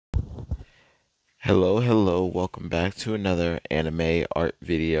Hello, welcome back to another anime art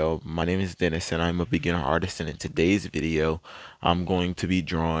video. My name is Dennis and I'm a beginner artist, and in today's video I'm going to be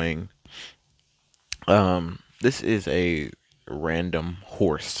drawing this is a random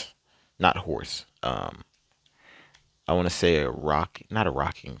horse. Not horse. I want to say a rock, not a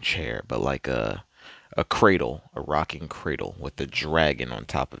rocking chair, but like a cradle, a rocking cradle with a dragon on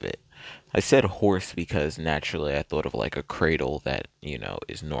top of it. I said horse because naturally I thought of like a cradle that,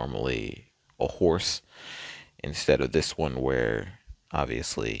 is normally a horse instead of this one where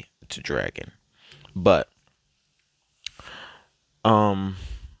obviously it's a dragon. But um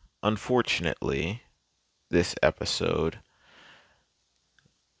unfortunately, this episode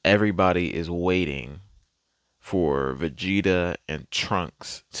everybody is waiting for Vegeta and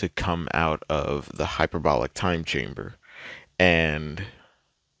Trunks to come out of the hyperbolic time chamber, and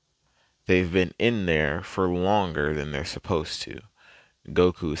they've been in there for longer than they're supposed to.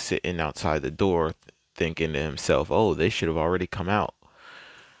 Goku's sitting outside the door thinking to himself, "Oh, they should have already come out."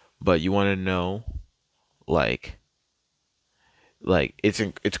 But you want to know, like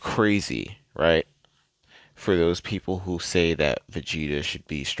it's crazy, right? For those people who say that Vegeta should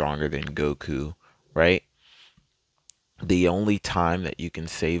be stronger than Goku, right? The only time that you can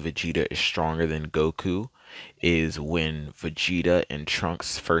say Vegeta is stronger than Goku is when Vegeta and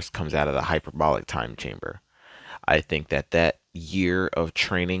Trunks first comes out of the hyperbolic time chamber. I think that year of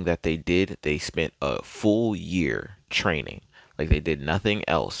training that they did, they spent a full year training. Like they did nothing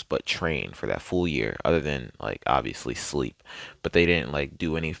else but train for that full year, other than like obviously sleep. But they didn't like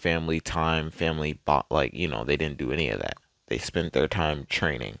do any family time, they didn't do any of that. They spent their time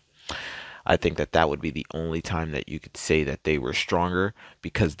training. I think that would be the only time that you could say that they were stronger,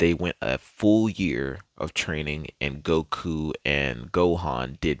 because they went a full year of training and Goku and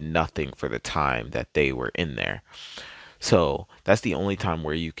Gohan did nothing for the time that they were in there. So that's the only time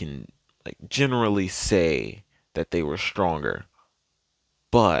where you can like generally say that they were stronger.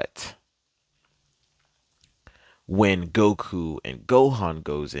 But when Goku and Gohan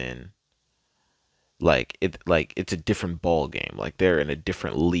goes in, it's a different ball game. Like they're in a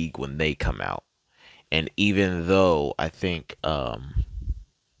different league when they come out. And even though I think not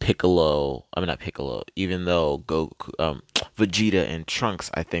Piccolo, even though Goku Vegeta and Trunks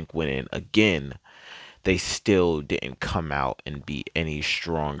I think went in again, they still didn't come out and be any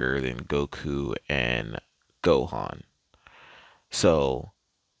stronger than Goku and Gohan. So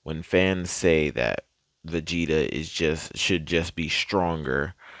when fans say that Vegeta should just be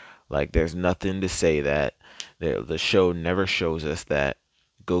stronger, like there's nothing to say that. The show never shows us that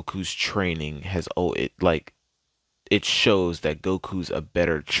Goku's training has it shows that Goku's a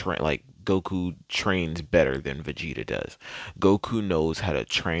better Goku trains better than Vegeta does. Goku knows how to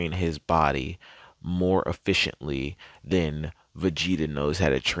train his body more efficiently than Vegeta knows how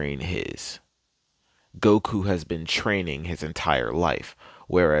to train his. Goku has been training his entire life,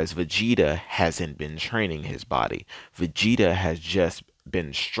 whereas Vegeta hasn't been training his body. Vegeta has just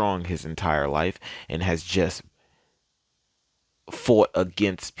been strong his entire life and has just fought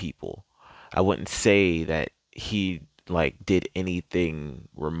against people. I wouldn't say that he did anything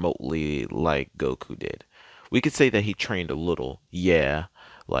remotely like Goku did. We could say that he trained a little, yeah,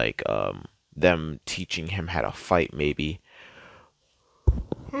 like them teaching him how to fight maybe,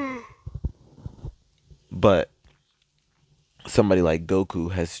 but somebody like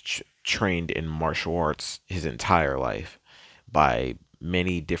Goku has trained in martial arts his entire life by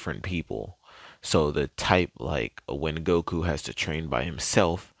many different people. So the type, like when Goku has to train by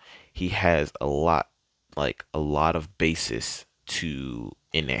himself, he has a lot of basis to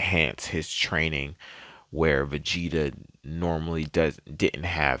enhance his training, where Vegeta normally didn't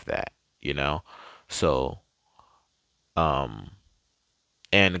have that, you know? So, um,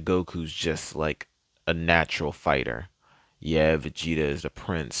 and Goku's just like a natural fighter. Yeah, Vegeta is the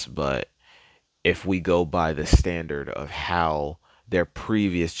prince, but if we go by the standard of how their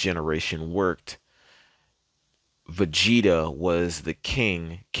previous generation worked, Vegeta was the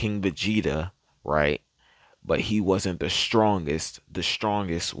king, King Vegeta, right? But he wasn't the strongest. The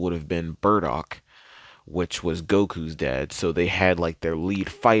strongest would have been Burdock, which was Goku's dad. So they had like their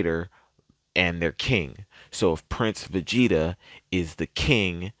lead fighter and their king. So if Prince Vegeta is the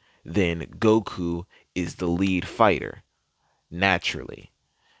king, then Goku is the lead fighter. Naturally,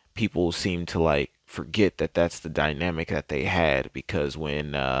 people seem to like forget that that's the dynamic that they had, because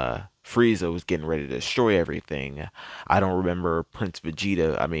when Frieza was getting ready to destroy everything, I don't remember King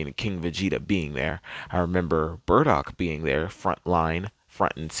Vegeta being there. I remember Burdock being there, front line,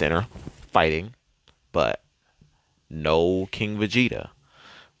 front and center, fighting, but no King Vegeta.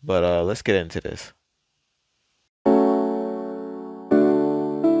 But let's get into this.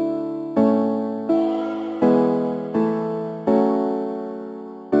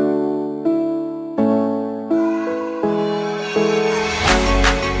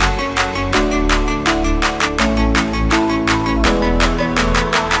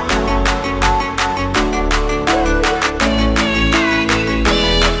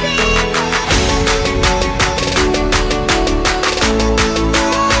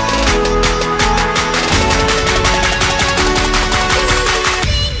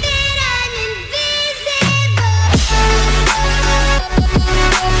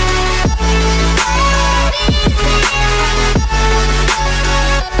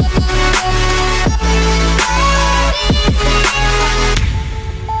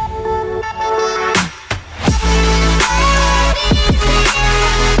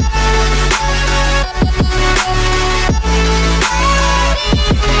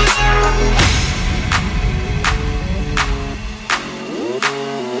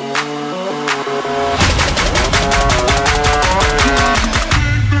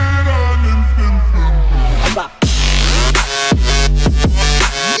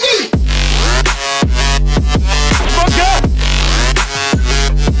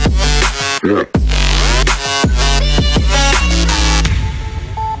 Yeah.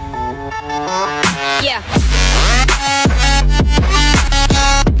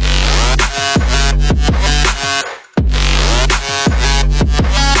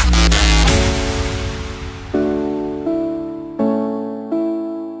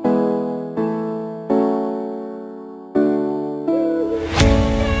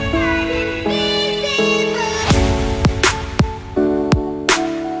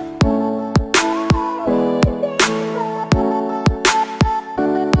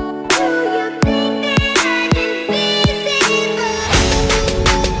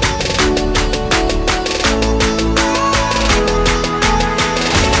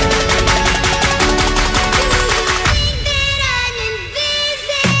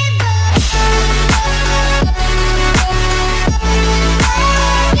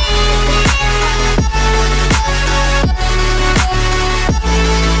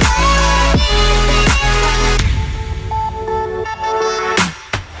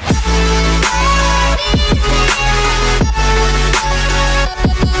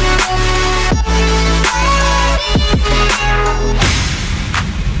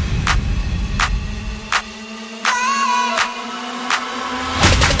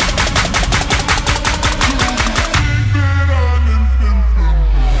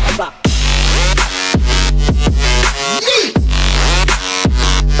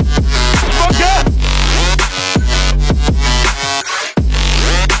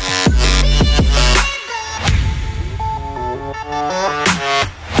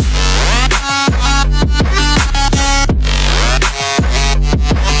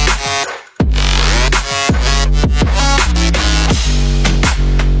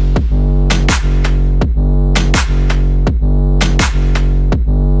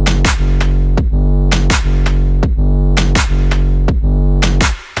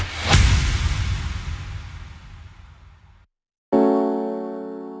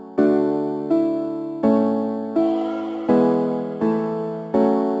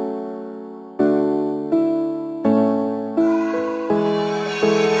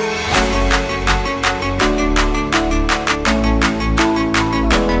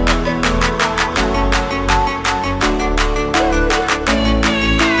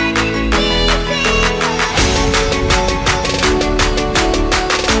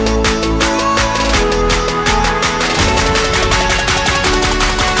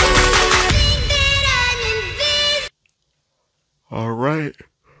 All right.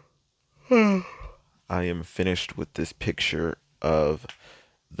 I am finished with this picture of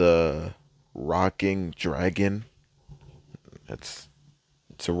the rocking dragon. It's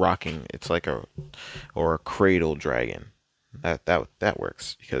a rocking. It's like a or a cradle dragon. That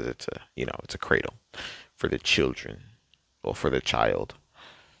works because it's a it's a cradle for the children or for the child.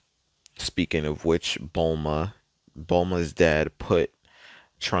 Speaking of which, Bulma's dad put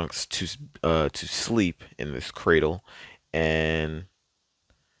Trunks to sleep in this cradle, and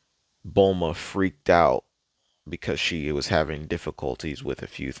Bulma freaked out because she was having difficulties with a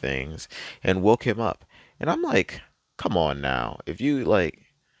few things and woke him up. And I'm like, come on now. If you like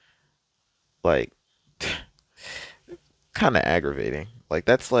kind of aggravating. Like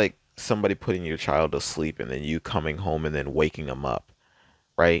that's like somebody putting your child to sleep and then you coming home and then waking them up,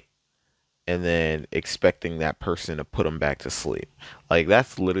 right? And then expecting that person to put them back to sleep. Like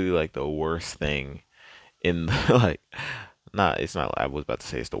that's literally like the worst thing in like not it's not I was about to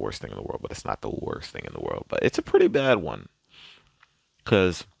say it's the worst thing in the world, but it's not the worst thing in the world, but it's a pretty bad one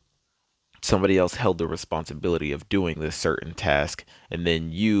because somebody else held the responsibility of doing this certain task, and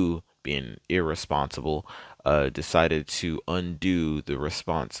then you, being irresponsible, decided to undo the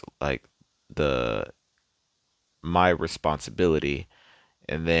response, like the my responsibility,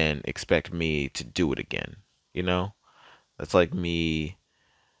 and then expect me to do it again. You know, that's like me.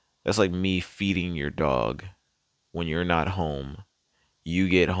 That's like me feeding your dog when you're not home. You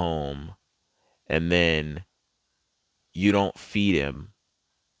get home, and then you don't feed him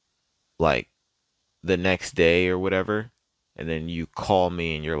like the next day or whatever, and then you call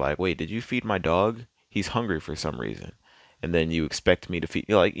me and you're like, "Wait, did you feed my dog? He's hungry for some reason." And then you expect me to feed,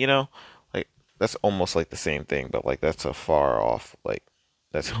 like, like that's almost like the same thing, but like that's a far off, like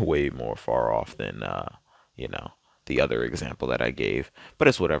that's way more far off than you know, the other example that I gave. But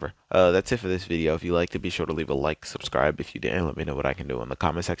it's whatever. That's it for this video. If you liked it, be sure to leave a like, subscribe. If you didn't, let me know what I can do in the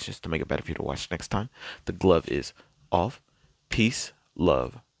comment sections to make it better for you to watch next time. The glove is off. Peace,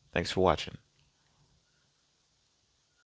 love. Thanks for watching.